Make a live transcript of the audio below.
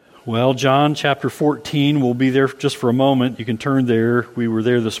Well, John chapter 14, we'll be there just for a moment. You can turn there. We were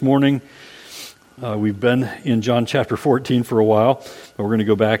there this morning. We've been in John chapter 14 for a while, but we're going to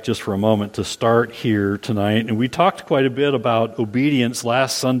go back just for a moment to start here tonight. And we talked quite a bit about obedience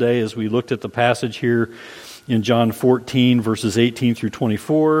last Sunday as we looked at the passage here in John 14, verses 18 through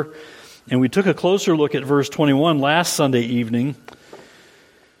 24. And we took a closer look at verse 21 last Sunday evening.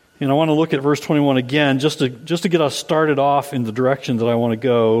 And I want to look at verse 21 again, just to get us started off in the direction that I want to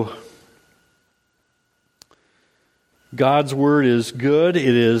go. God's Word is good,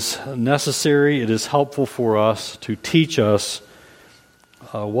 it is necessary, it is helpful for us to teach us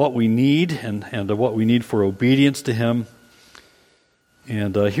what we need and what we need for obedience to Him.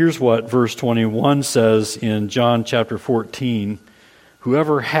 And here's what verse 21 says in John chapter 14.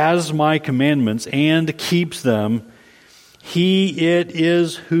 Whoever has my commandments and keeps them, he it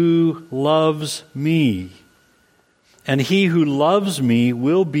is who loves me. And he who loves me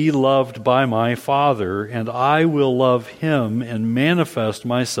will be loved by my Father, and I will love him and manifest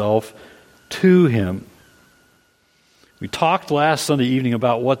myself to him. We talked last Sunday evening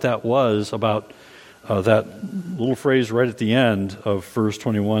about what that was, about that little phrase right at the end of verse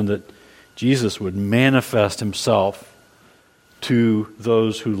 21, that Jesus would manifest himself to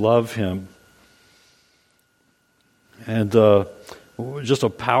those who love him. And just a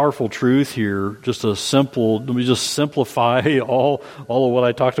powerful truth here, let me just simplify all of what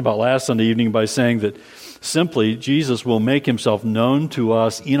I talked about last Sunday evening by saying that simply Jesus will make himself known to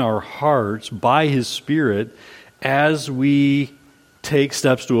us in our hearts by his Spirit as we take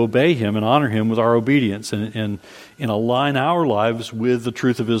steps to obey him and honor him with our obedience and align our lives with the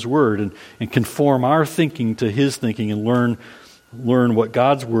truth of his word and conform our thinking to his thinking and learn what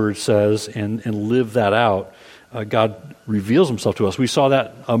God's word says and live that out. God reveals himself to us. We saw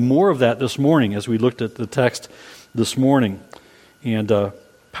that more of that this morning as we looked at the text this morning. And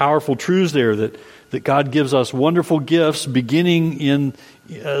powerful truths there that God gives us wonderful gifts beginning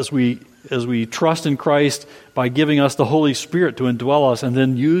as we trust in Christ by giving us the Holy Spirit to indwell us, and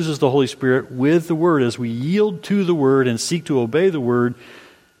then uses the Holy Spirit with the Word. As we yield to the Word and seek to obey the Word,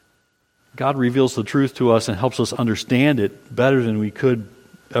 God reveals the truth to us and helps us understand it better than we could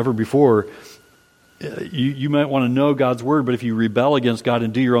ever before. You might want to know God's Word, but if you rebel against God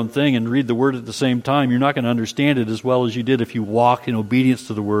and do your own thing and read the Word at the same time, you're not going to understand it as well as you did if you walk in obedience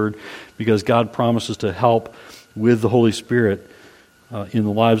to the Word, because God promises to help with the Holy Spirit in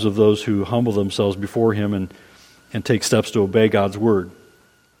the lives of those who humble themselves before him and take steps to obey God's Word.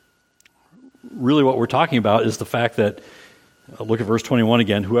 Really what we're talking about is the fact that, look at verse 21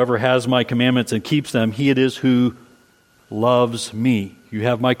 again, whoever has my commandments and keeps them, he it is who loves me. You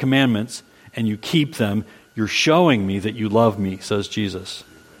have my commandments and you keep them, you're showing me that you love me, says Jesus.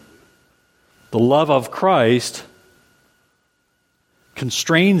 The love of Christ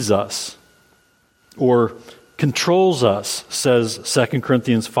constrains us or controls us, says 2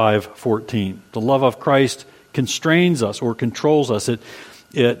 Corinthians 5:14. The love of Christ constrains us or controls us.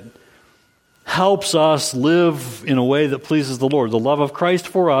 It helps us live in a way that pleases the Lord. The love of Christ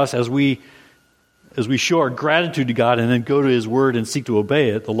for us as we show our gratitude to God and then go to his word and seek to obey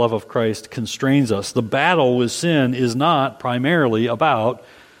it, the love of Christ constrains us. The battle with sin is not primarily about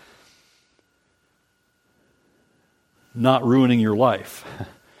not ruining your life,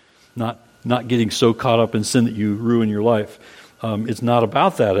 not getting so caught up in sin that you ruin your life. It's not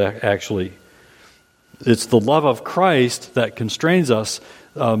about that, actually. It's the love of Christ that constrains us,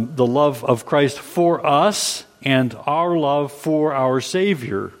 the love of Christ for us and our love for our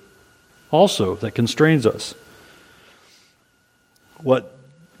Savior also that constrains us. What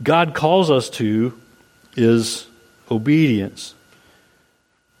God calls us to is obedience.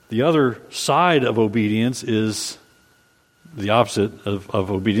 The other side of obedience is the opposite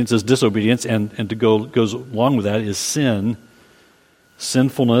of obedience, is disobedience, and goes along with that is sin.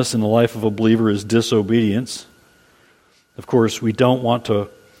 Sinfulness in the life of a believer is disobedience. Of course, we don't want to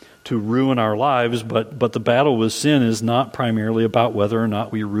ruin our lives, but the battle with sin is not primarily about whether or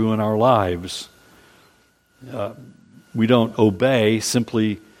not we ruin our lives. We don't obey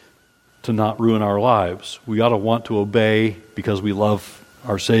simply to not ruin our lives. We ought to want to obey because we love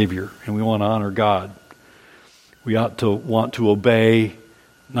our Savior and we want to honor God. We ought to want to obey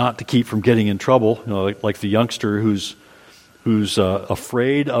not to keep from getting in trouble, like the youngster who's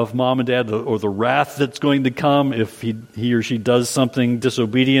afraid of mom and dad or the wrath that's going to come if he or she does something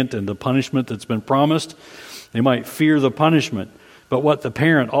disobedient and the punishment that's been promised. They might fear the punishment. But what the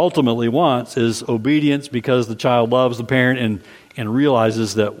parent ultimately wants is obedience because the child loves the parent and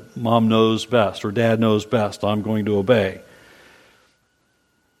realizes that mom knows best or dad knows best. I'm going to obey.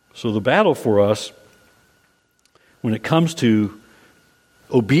 So the battle for us when it comes to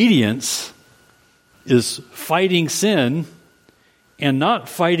Obedience is fighting sin, and not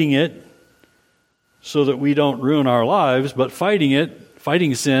fighting it so that we don't ruin our lives, but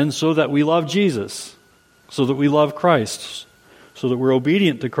fighting sin so that we love Jesus, so that we love Christ, so that we're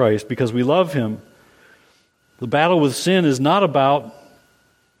obedient to Christ because we love Him. The battle with sin is not about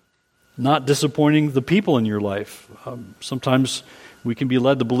not disappointing the people in your life. Sometimes we can be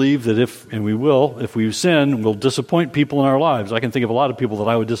led to believe that if we sin, we'll disappoint people in our lives. I can think of a lot of people that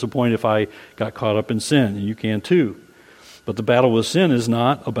I would disappoint if I got caught up in sin, and you can too. But the battle with sin is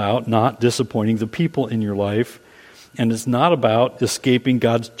not about not disappointing the people in your life, and it's not about escaping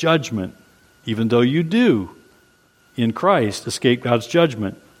God's judgment, even though you do, in Christ, escape God's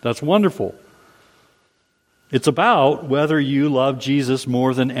judgment. That's wonderful. It's about whether you love Jesus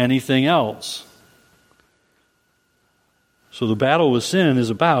more than anything else. So the battle with sin is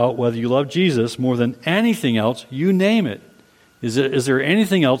about whether you love Jesus more than anything else, you name it. Is there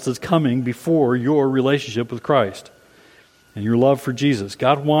anything else that's coming before your relationship with Christ and your love for Jesus?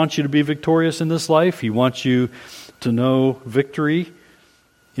 God wants you to be victorious in this life. He wants you to know victory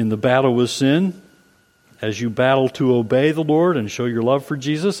in the battle with sin as you battle to obey the Lord and show your love for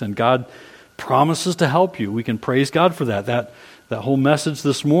Jesus, and God promises to help you. We can praise God for that. That whole message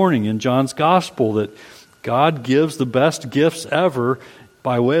this morning in John's Gospel, that God gives the best gifts ever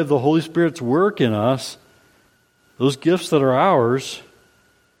by way of the Holy Spirit's work in us. Those gifts that are ours,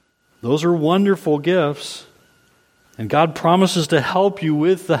 those are wonderful gifts. And God promises to help you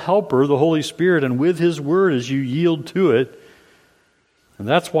with the Helper, the Holy Spirit, and with His Word as you yield to it. And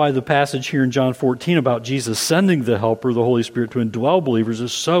that's why the passage here in John 14 about Jesus sending the Helper, the Holy Spirit, to indwell believers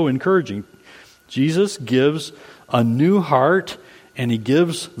is so encouraging. Jesus gives a new heart, and He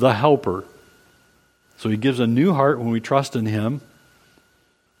gives the Helper. So He gives a new heart when we trust in Him,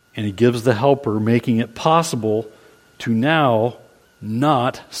 and He gives the Helper, making it possible to now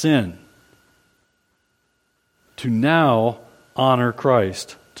not sin, to now honor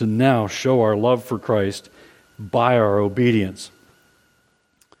Christ, to now show our love for Christ by our obedience.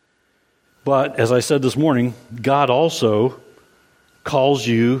 But, as I said this morning, God also calls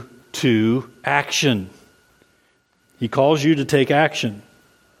you to action. He calls you to take action.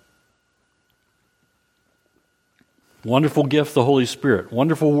 Wonderful gift, the Holy Spirit.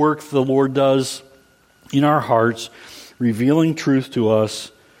 Wonderful work the Lord does in our hearts, revealing truth to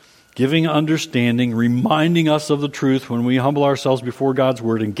us, giving understanding, reminding us of the truth when we humble ourselves before God's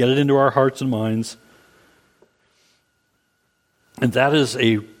Word and get it into our hearts and minds. And that is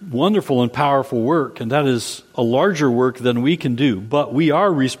a wonderful and powerful work, and that is a larger work than we can do. But we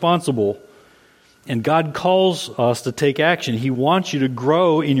are responsible, and God calls us to take action. He wants you to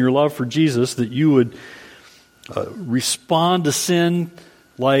grow in your love for Jesus, that you would respond to sin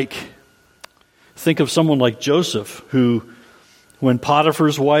like, think of someone like Joseph, who, when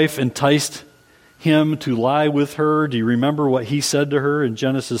Potiphar's wife enticed him to lie with her, do you remember what he said to her? In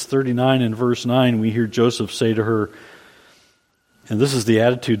Genesis 39 and verse 9, we hear Joseph say to her, and this is the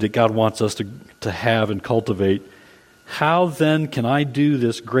attitude that God wants us to have and cultivate, "How then can I do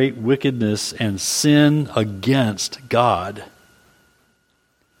this great wickedness and sin against God?"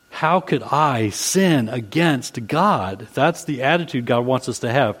 How could I sin against God? That's the attitude God wants us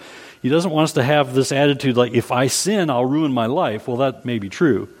to have. He doesn't want us to have this attitude like, if I sin, I'll ruin my life. Well, that may be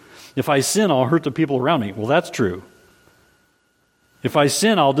true. If I sin, I'll hurt the people around me. Well, that's true. If I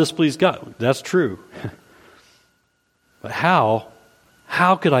sin, I'll displease God. That's true. But how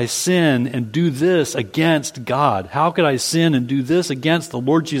could I sin and do this against God? How could I sin and do this against the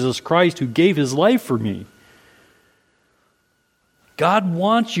Lord Jesus Christ, who gave His life for me? God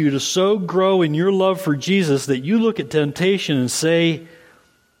wants you to so grow in your love for Jesus that you look at temptation and say,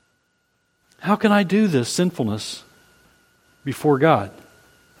 how can I do this sinfulness before God?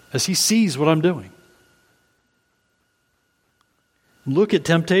 As He sees what I'm doing. Look at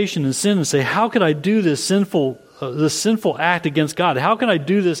temptation and sin and say, how could I do this sinful act against God? How can I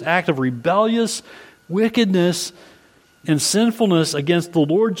do this act of rebellious wickedness and sinfulness against the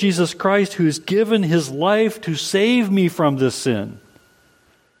Lord Jesus Christ, who has given His life to save me from this sin?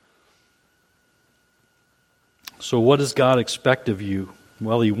 So what does God expect of you?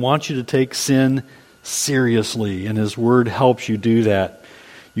 Well, He wants you to take sin seriously, and His Word helps you do that.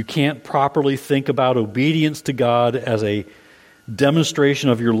 You can't properly think about obedience to God as a demonstration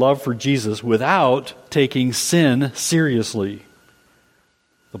of your love for Jesus without taking sin seriously.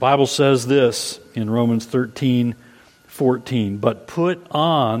 The Bible says this in Romans 13:14, "But put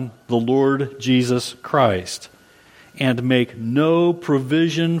on the Lord Jesus Christ, and make no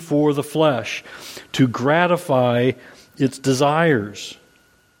provision for the flesh to gratify its desires."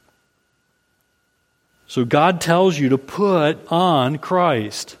 So God tells you to put on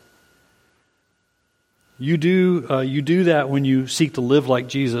Christ. You do that when you seek to live like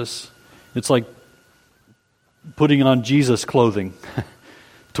Jesus. It's like putting on Jesus clothing.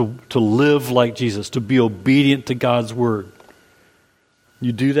 to live like Jesus, to be obedient to God's word.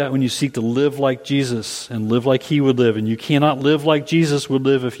 You do that when you seek to live like Jesus and live like He would live. And you cannot live like Jesus would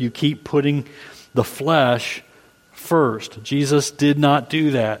live if you keep putting the flesh first. Jesus did not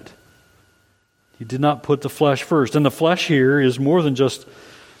do that. He did not put the flesh first. And the flesh here is more than just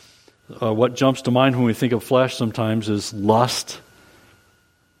what jumps to mind when we think of flesh sometimes is lust.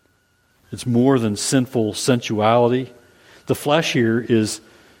 It's more than sinful sensuality. The flesh here is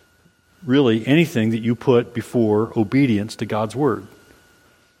really anything that you put before obedience to God's word.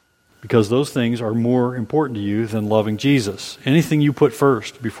 Because those things are more important to you than loving Jesus. Anything you put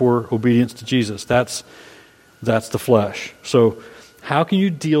first before obedience to Jesus, that's the flesh. So how can you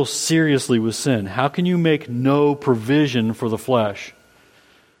deal seriously with sin? How can you make no provision for the flesh?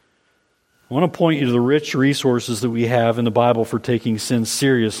 I want to point you to the rich resources that we have in the Bible for taking sin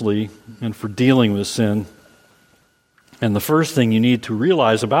seriously and for dealing with sin. And the first thing you need to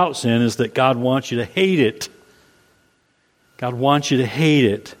realize about sin is that God wants you to hate it. God wants you to hate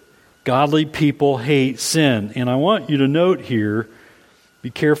it. Godly people hate sin. And I want you to note here,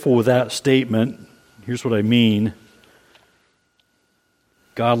 be careful with that statement. Here's what I mean.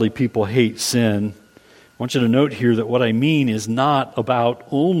 Godly people hate sin. I want you to note here that what I mean is not about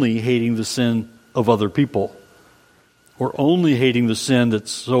only hating the sin of other people or only hating the sin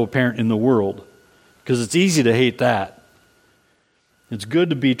that's so apparent in the world, because it's easy to hate that. It's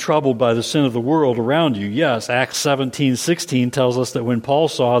good to be troubled by the sin of the world around you. Yes, Acts 17:16 tells us that when Paul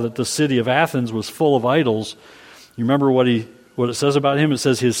saw that the city of Athens was full of idols, you remember what it says about him? It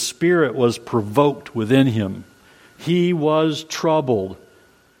says his spirit was provoked within him. He was troubled.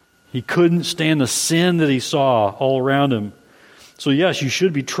 He couldn't stand the sin that he saw all around him. So yes, you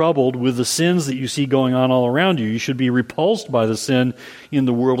should be troubled with the sins that you see going on all around you. You should be repulsed by the sin in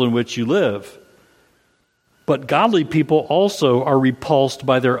the world in which you live. But godly people also are repulsed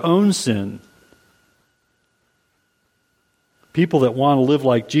by their own sin. People that want to live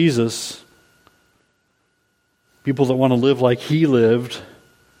like Jesus, people that want to live like He lived,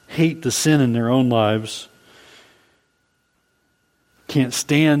 hate the sin in their own lives, can't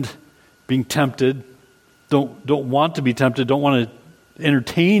stand being tempted, don't want to be tempted, don't want to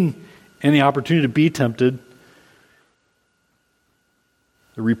entertain any opportunity to be tempted.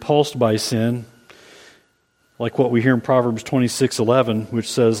 They're repulsed by sin. Like what we hear in Proverbs 26:11,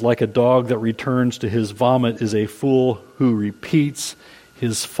 which says, like a dog that returns to his vomit is a fool who repeats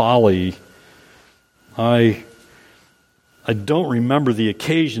his folly. I don't remember the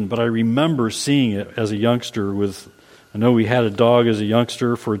occasion, but I remember seeing it as a youngster I know we had a dog as a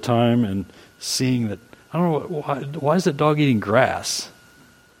youngster for a time, and seeing that, I don't know, why is that dog eating grass?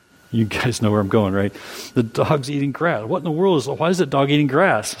 You guys know where I'm going, right? The dog's eating grass. What in the world why is that dog eating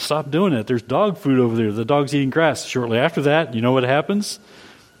grass? Stop doing it. There's dog food over there. The dog's eating grass. Shortly after that, you know what happens?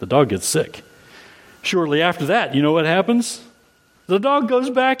 The dog gets sick. Shortly after that, you know what happens? The dog goes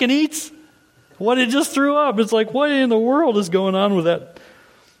back and eats what it just threw up. It's like, what in the world is going on with that?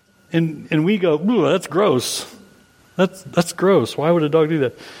 And we go, ooh, that's gross. That's gross. Why would a dog do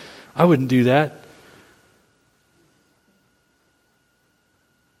that? I wouldn't do that.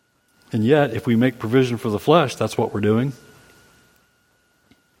 And yet, if we make provision for the flesh, that's what we're doing.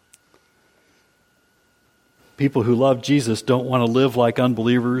 People who love Jesus don't want to live like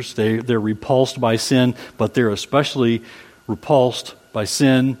unbelievers. They're repulsed by sin, but they're especially repulsed by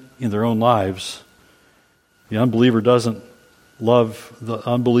sin in their own lives. The unbeliever doesn't love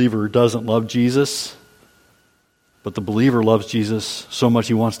Jesus, but the believer loves Jesus so much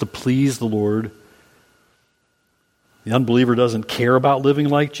he wants to please the Lord. The unbeliever doesn't care about living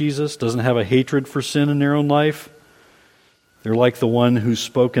like Jesus, doesn't have a hatred for sin in their own life. They're like the one who's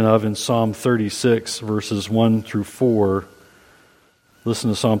spoken of in Psalm 36, verses 1 through 4. Listen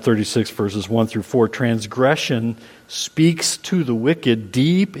to Psalm 36, verses 1 through 4. Transgression speaks to the wicked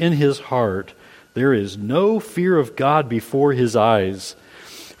deep in his heart. There is no fear of God before his eyes.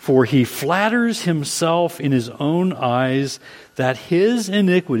 For he flatters himself in his own eyes that his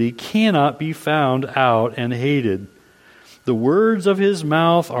iniquity cannot be found out and hated. The words of his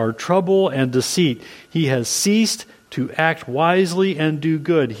mouth are trouble and deceit. He has ceased to act wisely and do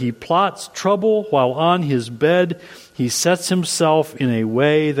good. He plots trouble while on his bed. He sets himself in a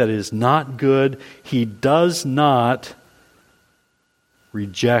way that is not good. He does not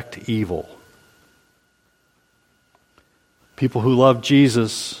reject evil. People who love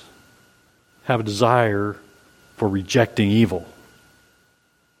Jesus have a desire for rejecting evil.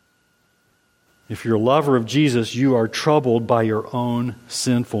 If you're a lover of Jesus, you are troubled by your own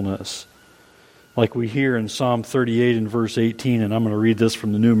sinfulness. Like we hear in Psalm 38 and verse 18, and I'm going to read this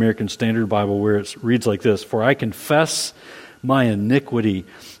from the New American Standard Bible, where it reads like this: "For I confess my iniquity.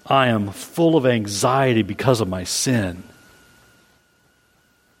 I am full of anxiety because of my sin."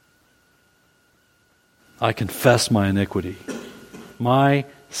 I confess my iniquity. My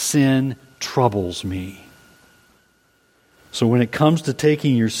sin troubles me. So when it comes to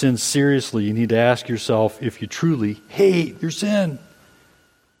taking your sin seriously, you need to ask yourself if you truly hate your sin.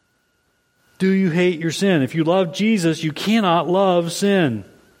 Do you hate your sin? If you love Jesus, you cannot love sin.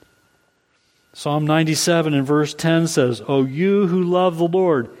 Psalm 97 and verse 10 says, "O you who love the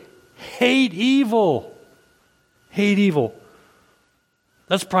Lord, hate evil." Hate evil.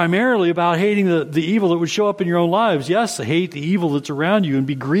 That's primarily about hating the evil that would show up in your own lives. Yes, hate the evil that's around you and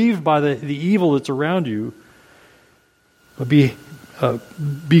be grieved by the evil that's around you. But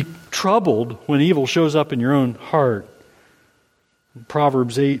be troubled when evil shows up in your own heart.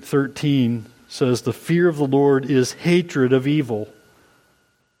 Proverbs 8:13 says, "The fear of the Lord is hatred of evil."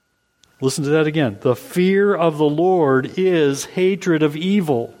 Listen to that again. The fear of the Lord is hatred of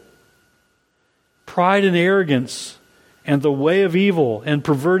evil. Pride and arrogance and the way of evil and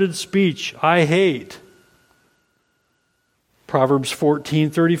perverted speech I hate. Proverbs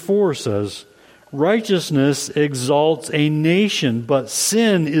 14:34 says, "Righteousness exalts a nation, but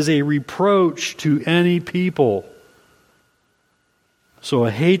sin is a reproach to any people." So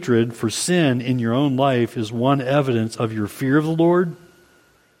a hatred for sin in your own life is one evidence of your fear of the Lord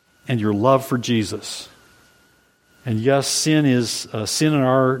and your love for Jesus. And yes, sin in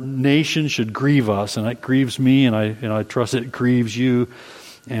our nation should grieve us, and it grieves me, and I trust it grieves you.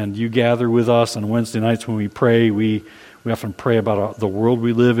 And you gather with us on Wednesday nights when we pray. We often pray about the world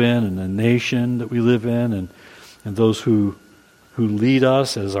we live in and the nation that we live in, and those who lead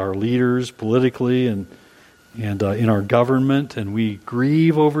us as our leaders politically and in our government. And we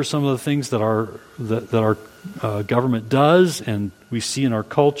grieve over some of the things that our government does, and we see in our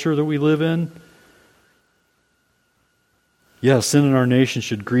culture that we live in. Yes, sin in our nation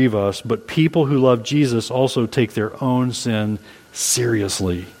should grieve us, but people who love Jesus also take their own sin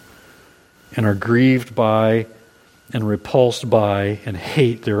seriously and are grieved by and repulsed by and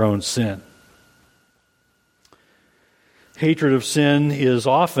hate their own sin. Hatred of sin is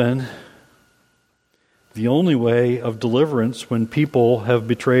often the only way of deliverance when people have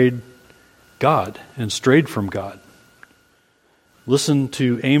betrayed God and strayed from God. Listen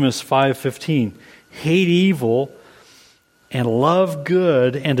to Amos 5:15. "Hate evil and love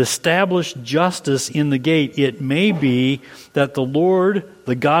good, and establish justice in the gate. It may be that the Lord,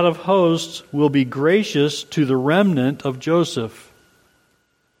 the God of hosts, will be gracious to the remnant of Joseph."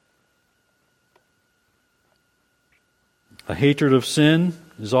 A hatred of sin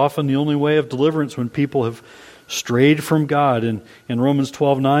is often the only way of deliverance when people have strayed from God. And Romans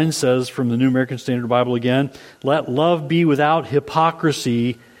 12:9 says, from the New American Standard Bible again, "Let love be without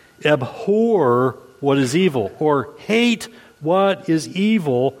hypocrisy, abhor what is evil," or hate what is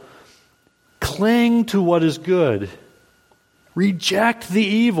evil, cling to what is good. Reject the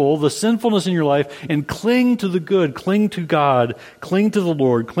evil, the sinfulness in your life, and cling to the good. Cling to God, cling to the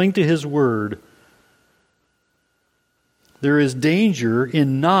Lord, cling to His Word. There is danger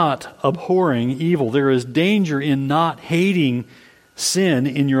in not abhorring evil. There is danger in not hating sin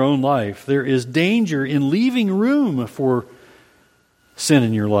in your own life. There is danger in leaving room for sin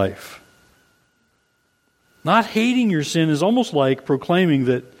in your life. Not hating your sin is almost like proclaiming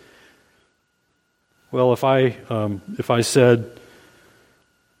that, well, if I said,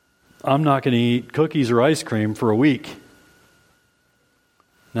 I'm not going to eat cookies or ice cream for a week.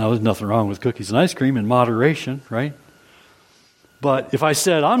 Now, there's nothing wrong with cookies and ice cream in moderation, right? But if I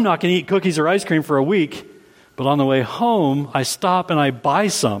said, I'm not going to eat cookies or ice cream for a week, but on the way home, I stop and I buy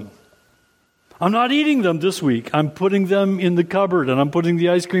some. I'm not eating them this week. I'm putting them in the cupboard, and I'm putting the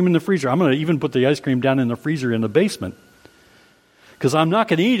ice cream in the freezer. I'm going to even put the ice cream down in the freezer in the basement. Because I'm not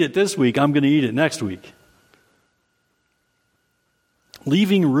going to eat it this week. I'm going to eat it next week.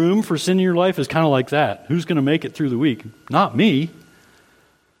 Leaving room for sin in your life is kind of like that. Who's going to make it through the week? Not me.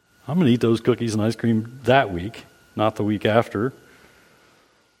 I'm going to eat those cookies and ice cream that week, not the week after.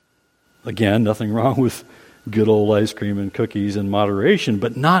 Again, nothing wrong with good old ice cream and cookies in moderation,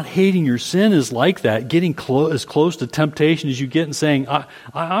 but not hating your sin is like that, getting as close to temptation as you get and saying,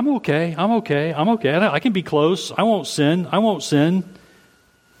 I'm okay, I can be close, I won't sin, and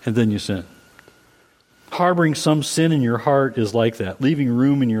then you sin. Harboring some sin in your heart is like that. Leaving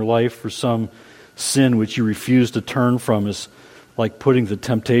room in your life for some sin which you refuse to turn from is like putting the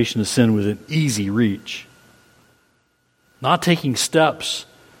temptation of sin within easy reach. Not taking steps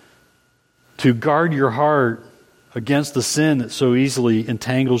To guard your heart against the sin that so easily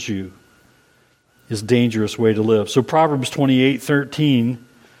entangles you is a dangerous way to live. So Proverbs 28:13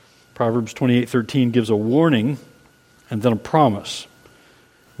 gives a warning and then a promise.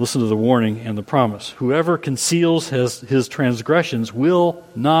 Listen to the warning and the promise. Whoever conceals his transgressions will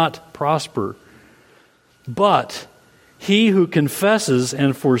not prosper, but he who confesses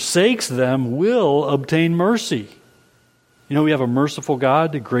and forsakes them will obtain mercy. You know, we have a merciful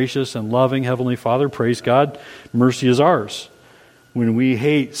God, a gracious and loving Heavenly Father. Praise God. Mercy is ours when we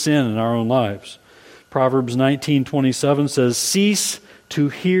hate sin in our own lives. Proverbs 19:27 says, "Cease to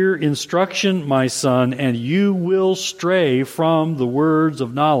hear instruction, my son, and you will stray from the words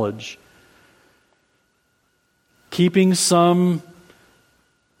of knowledge." Keeping some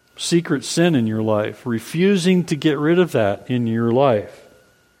secret sin in your life, refusing to get rid of that in your life,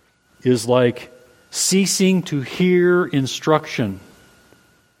 is like ceasing to hear instruction.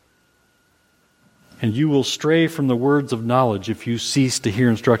 And you will stray from the words of knowledge if you cease to hear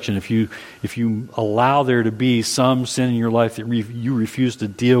instruction, if you allow there to be some sin in your life that you refuse to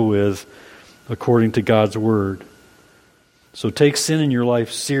deal with according to God's word. So take sin in your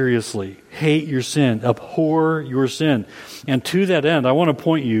life seriously. Hate your sin. Abhor your sin. And to that end, I want to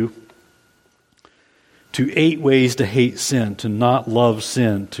point you to 8 ways to hate sin, to not love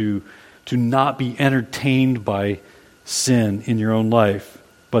sin, to not be entertained by sin in your own life,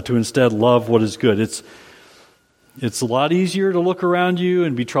 but to instead love what is good. It's a lot easier to look around you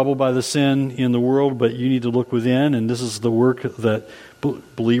and be troubled by the sin in the world, but you need to look within, and this is the work that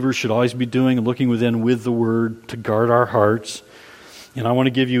believers should always be doing, looking within with the Word to guard our hearts. And I want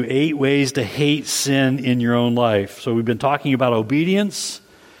to give you 8 ways to hate sin in your own life. So we've been talking about obedience.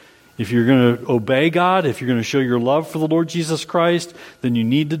 If you're going to obey God, if you're going to show your love for the Lord Jesus Christ, then you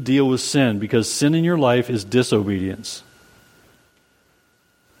need to deal with sin, because sin in your life is disobedience.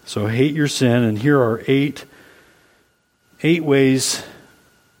 So hate your sin, and here are 8 ways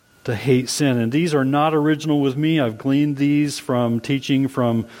to hate sin. And these are not original with me. I've gleaned these from teaching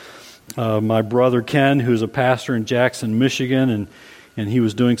from my brother Ken, who's a pastor in Jackson, Michigan, and he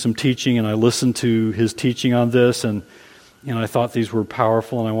was doing some teaching, and I listened to his teaching on this, and I thought these were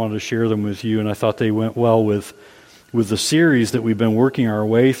powerful, and I wanted to share them with you, and I thought they went well with the series that we've been working our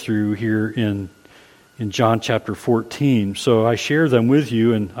way through here in John chapter 14. So I share them with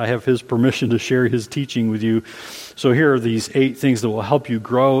you, and I have his permission to share his teaching with you. So here are these 8 things that will help you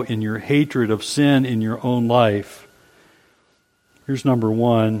grow in your hatred of sin in your own life. Here's number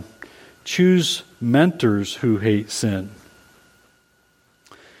 1. Choose mentors who hate sin.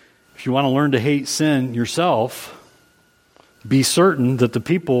 If you want to learn to hate sin yourself, be certain that the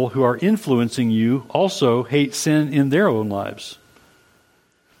people who are influencing you also hate sin in their own lives.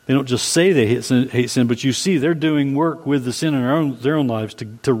 They don't just say they hate sin, but you see they're doing work with the sin in their own lives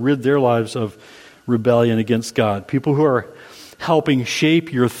to rid their lives of rebellion against God. People who are helping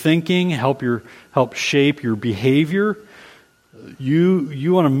shape your thinking, help shape your behavior.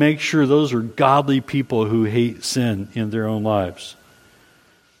 You want to make sure those are godly people who hate sin in their own lives.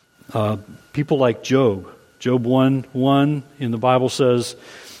 People like Job. Job 1:1 in the Bible says,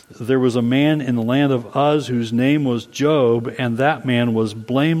 "There was a man in the land of Uz whose name was Job, and that man was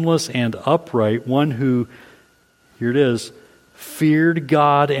blameless and upright, one who," here it is, "feared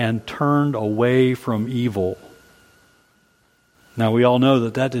God and turned away from evil." Now we all know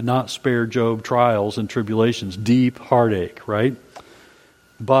that did not spare Job trials and tribulations, deep heartache, right?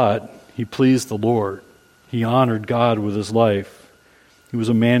 But he pleased the Lord. He honored God with his life. He was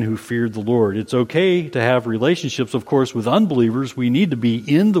a man who feared the Lord. It's okay to have relationships, of course, with unbelievers. We need to be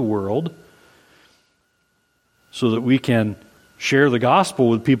in the world so that we can share the gospel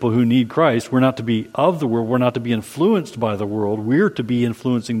with people who need Christ. We're not to be of the world. We're not to be influenced by the world. We're to be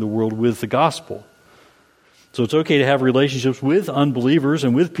influencing the world with the gospel. So it's okay to have relationships with unbelievers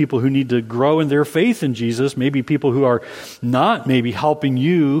and with people who need to grow in their faith in Jesus. Maybe people who are not maybe helping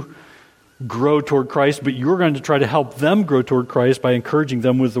you grow toward Christ, but you're going to try to help them grow toward Christ by encouraging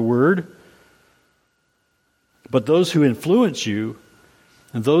them with the Word. But those who influence you,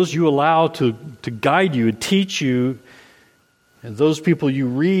 and those you allow to guide you and teach you, and those people you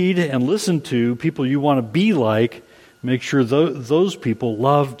read and listen to, people you want to be like, make sure those people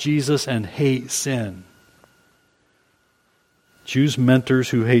love Jesus and hate sin. Choose mentors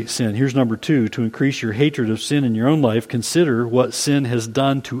who hate sin. Here's number 2. To increase your hatred of sin in your own life, consider what sin has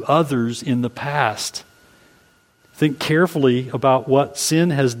done to others in the past. Think carefully about what sin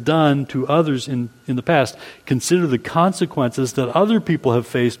has done to others in the past. Consider the consequences that other people have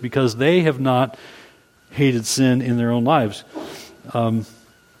faced because they have not hated sin in their own lives.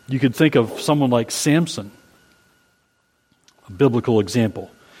 You could think of someone like Samson, a biblical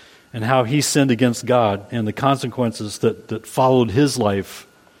example. and how he sinned against God and the consequences that followed his life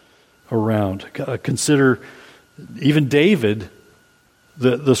around. Consider even David,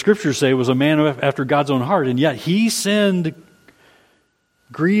 the scriptures say, was a man after God's own heart, and yet he sinned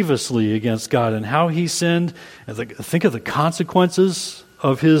grievously against God, and how he sinned. Think of the consequences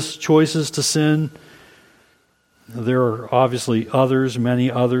of his choices to sin. There are obviously others,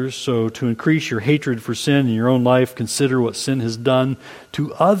 many others. So to increase your hatred for sin in your own life, consider what sin has done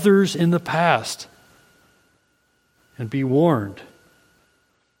to others in the past, and be warned.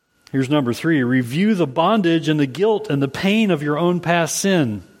 Here's number 3. Review the bondage and the guilt and the pain of your own past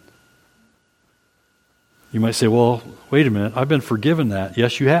sin. You might say, well, wait a minute, I've been forgiven that.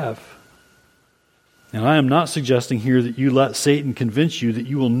 Yes, you have. And I am not suggesting here that you let Satan convince you that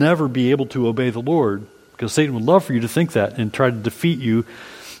you will never be able to obey the Lord, because Satan would love for you to think that and try to defeat you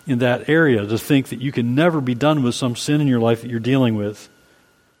in that area, to think that you can never be done with some sin in your life that you're dealing with.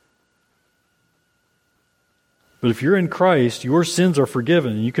 But if you're in Christ, your sins are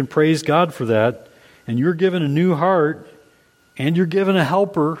forgiven, and you can praise God for that, and you're given a new heart, and you're given a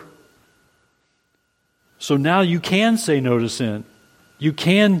helper. So now you can say no to sin. You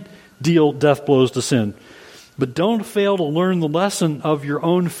can deal death blows to sin. But don't fail to learn the lesson of your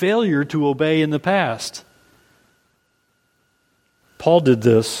own failure to obey in the past. Paul did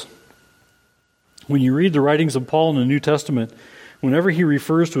this. When you read the writings of Paul in the New Testament, whenever he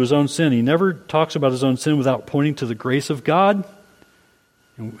refers to his own sin, he never talks about his own sin without pointing to the grace of God.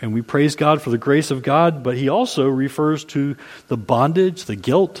 And we praise God for the grace of God, but he also refers to the bondage, the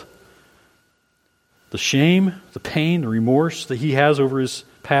guilt, the shame, the pain, the remorse that he has over his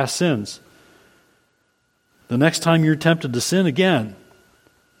past sins. The next time you're tempted to sin again,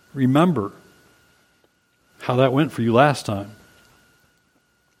 remember how that went for you last time.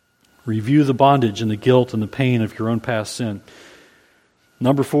 Review the bondage and the guilt and the pain of your own past sin.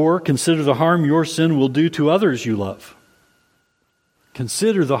 Number 4, consider the harm your sin will do to others you love.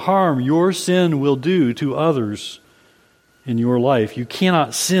 Consider the harm your sin will do to others in your life. You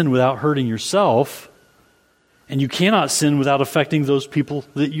cannot sin without hurting yourself, and you cannot sin without affecting those people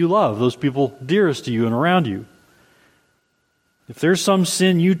that you love, those people dearest to you and around you. If there's some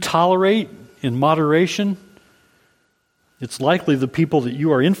sin you tolerate in moderation, it's likely the people that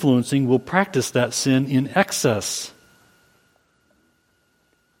you are influencing will practice that sin in excess.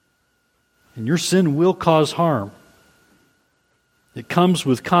 And your sin will cause harm. It comes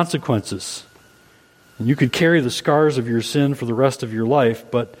with consequences. And you could carry the scars of your sin for the rest of your life,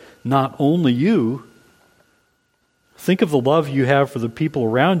 but not only you. Think of the love you have for the people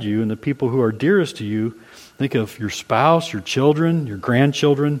around you and the people who are dearest to you. Think of your spouse, your children, your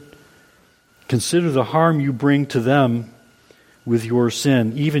grandchildren. Consider the harm you bring to them with your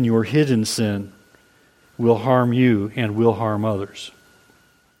sin. Even your hidden sin will harm you and will harm others.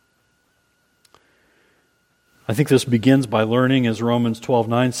 I think this begins by learning, as Romans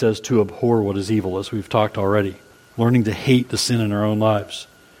 12:9 says, to abhor what is evil, as we've talked already. Learning to hate the sin in our own lives.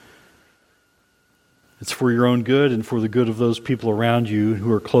 It's for your own good and for the good of those people around you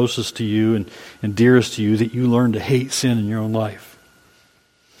who are closest to you and dearest to you that you learn to hate sin in your own life.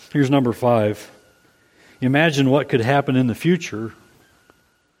 Here's number 5. Imagine what could happen in the future.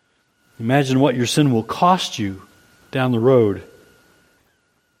 Imagine what your sin will cost you down the road.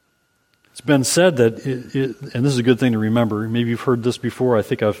 It's been said that, and this is a good thing to remember, maybe you've heard this before, I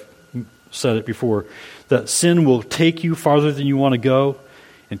think I've said it before, that sin will take you farther than you want to go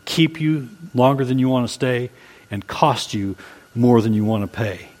and keep you longer than you want to stay and cost you more than you want to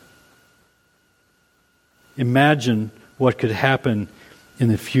pay. Imagine what could happen in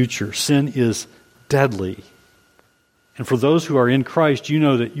the future. Sin is deadly. And for those who are in Christ, you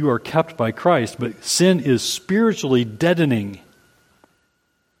know that you are kept by Christ, but sin is spiritually deadening.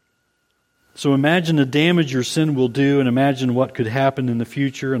 So imagine the damage your sin will do, and imagine what could happen in the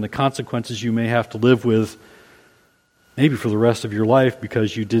future and the consequences you may have to live with, maybe for the rest of your life,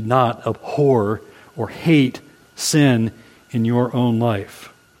 because you did not abhor or hate sin in your own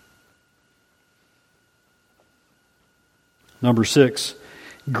life. Number 6,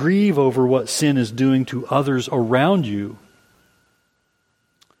 grieve over what sin is doing to others around you.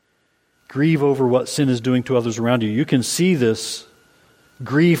 Grieve over what sin is doing to others around you. You can see this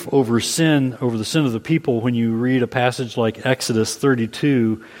grief over sin, over the sin of the people, when you read a passage like Exodus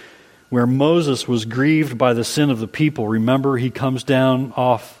 32, where Moses was grieved by the sin of the people. Remember, he comes down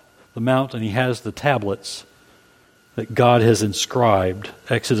off the mountain, he has the tablets that God has inscribed.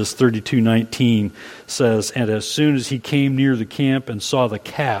 Exodus 32:19 says, "And as soon as he came near the camp and saw the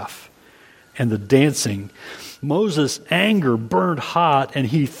calf and the dancing, Moses' anger burned hot, and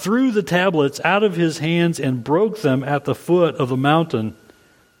he threw the tablets out of his hands and broke them at the foot of the mountain."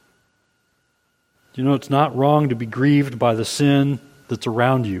 You know, it's not wrong to be grieved by the sin that's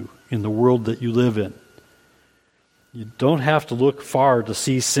around you in the world that you live in. You don't have to look far to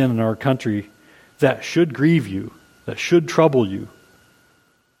see sin in our country that should grieve you, that should trouble you.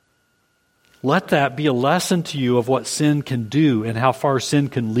 Let that be a lesson to you of what sin can do and how far sin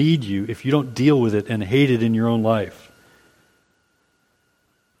can lead you if you don't deal with it and hate it in your own life.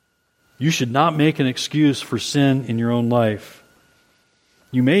 You should not make an excuse for sin in your own life.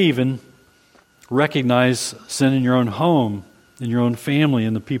 You may even recognize sin in your own home, in your own family,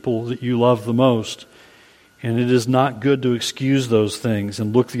 and the people that you love the most. And it is not good to excuse those things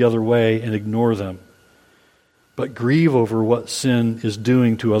and look the other way and ignore them. But grieve over what sin is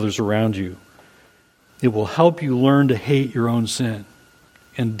doing to others around you. It will help you learn to hate your own sin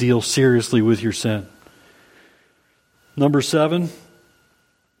and deal seriously with your sin. Number 7,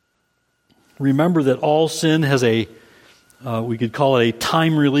 remember that all sin has we could call it a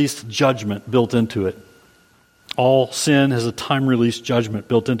time-released judgment built into it. All sin has a time-released judgment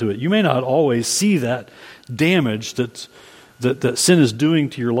built into it. You may not always see that damage that sin is doing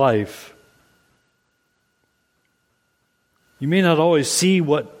to your life. You may not always see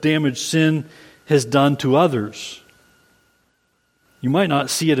what damage sin has done to others. You might not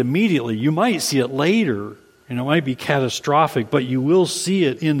see it immediately. You might see it later, and it might be catastrophic, but you will see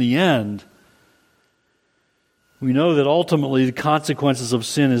it in the end. We know that ultimately the consequences of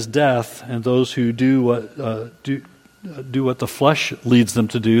sin is death, and those who do what the flesh leads them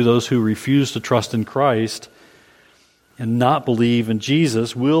to do, those who refuse to trust in Christ and not believe in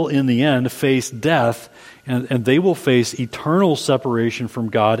Jesus, will in the end face death, and they will face eternal separation from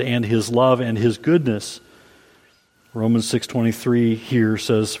God and His love and His goodness. Romans 6:23 here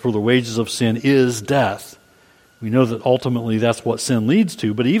says, "For the wages of sin is death." We know that ultimately that's what sin leads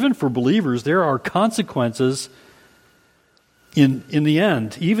to, but even for believers, there are consequences in the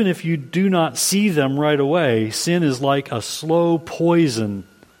end. Even if you do not see them right away, sin is like a slow poison.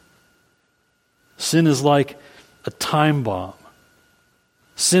 Sin is like a time bomb.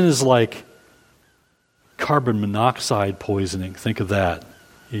 Sin is like carbon monoxide poisoning. Think of that.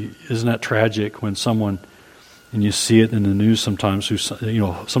 Isn't that tragic when someone, and you see it in the news sometimes,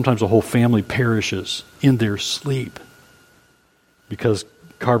 sometimes a whole family perishes in their sleep because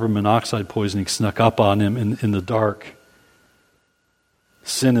carbon monoxide poisoning snuck up on them in the dark.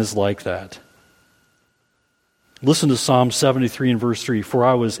 Sin is like that. Listen to Psalm 73 and verse 3. "For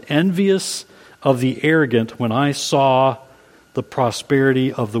I was envious of the arrogant when I saw the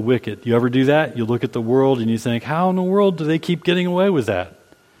prosperity of the wicked." You ever do that? You look at the world and you think, how in the world do they keep getting away with that?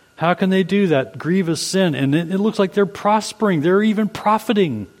 How can they do that grievous sin? And it looks like they're prospering. They're even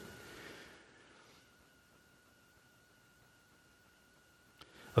profiting.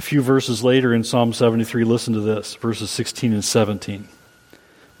 A few verses later in Psalm 73, listen to this, verses 16 and 17.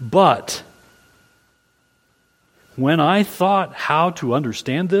 "But when I thought how to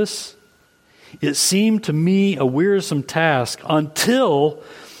understand this, it seemed to me a wearisome task until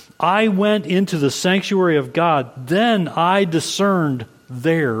I went into the sanctuary of God. Then I discerned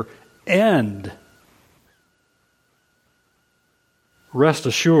their end." Rest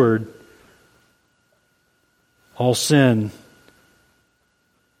assured, all sin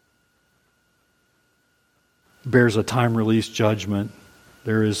bears a time-released judgment.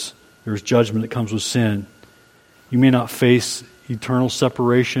 There's judgment that comes with sin. You may not face eternal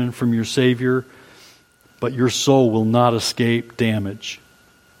separation from your Savior, but your soul will not escape damage.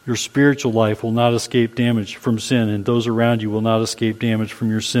 Your spiritual life will not escape damage from sin, and those around you will not escape damage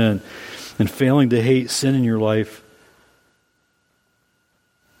from your sin. And failing to hate sin in your life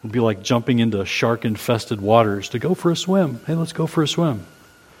would be like jumping into shark-infested waters to go for a swim. Hey, let's go for a swim.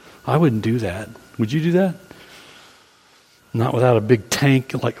 I wouldn't do that. Would you do that? Not without a big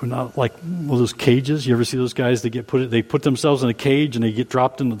tank, not like one of those cages. You ever see those guys that they put themselves in a cage and they get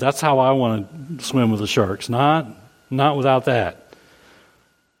dropped in? That's how I want to swim with the sharks. Not without that.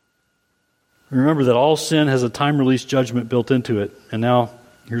 Remember that all sin has a time-released judgment built into it. And now,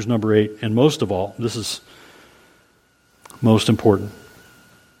 here's number 8. And most of all, this is most important.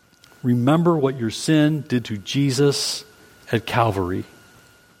 Remember what your sin did to Jesus at Calvary.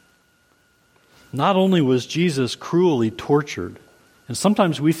 Not only was Jesus cruelly tortured, and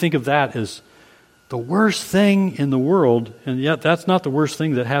sometimes we think of that as the worst thing in the world, and yet that's not the worst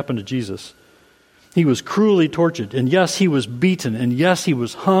thing that happened to Jesus. He was cruelly tortured, and yes, he was beaten, and yes, he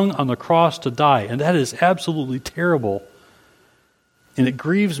was hung on the cross to die, and that is absolutely terrible. And it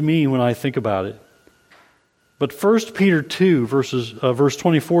grieves me when I think about it. But 1 Peter 2, verse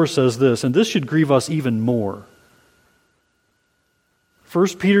 24 says this, and this should grieve us even more.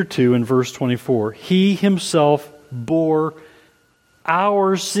 1 Peter 2 and verse 24, "He himself bore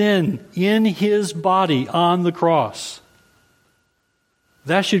our sin in his body on the cross.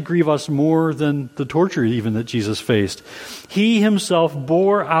 That should grieve us more than the torture even that Jesus faced. He himself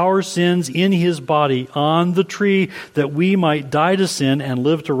bore our sins in his body on the tree that we might die to sin and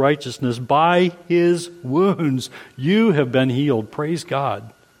live to righteousness. By his wounds you have been healed. Praise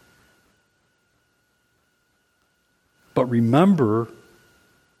God. But remember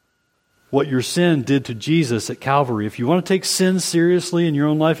what your sin did to Jesus at Calvary. If you want to take sin seriously in your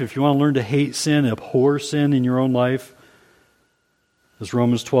own life, if you want to learn to hate sin, abhor sin in your own life, as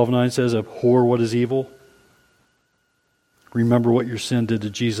Romans 12:9 says, abhor what is evil. Remember what your sin did to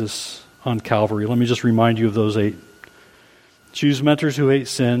Jesus on Calvary. Let me just remind you of those 8. Choose mentors who hate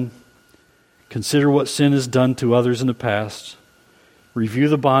sin. Consider what sin has done to others in the past. Review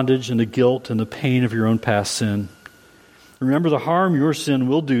the bondage and the guilt and the pain of your own past sin. Remember the harm your sin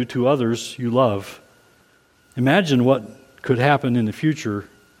will do to others you love. Imagine what could happen in the future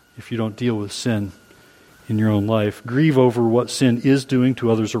if you don't deal with sin in your own life. Grieve over what sin is doing to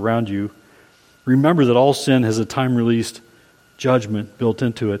others around you. Remember that all sin has a time-released judgment built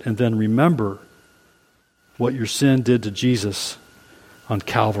into it. And then remember what your sin did to Jesus on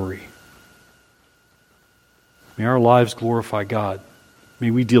Calvary. May our lives glorify God.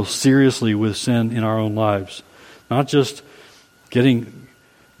 May we deal seriously with sin in our own lives. Not just getting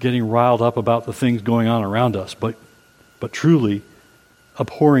riled up about the things going on around us, but truly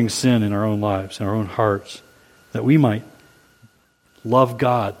abhorring sin in our own lives, in our own hearts, that we might love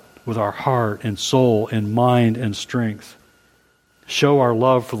God with our heart and soul and mind and strength. Show our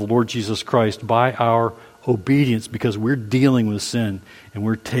love for the Lord Jesus Christ by our obedience, because we're dealing with sin and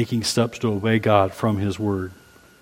we're taking steps to obey God from his word.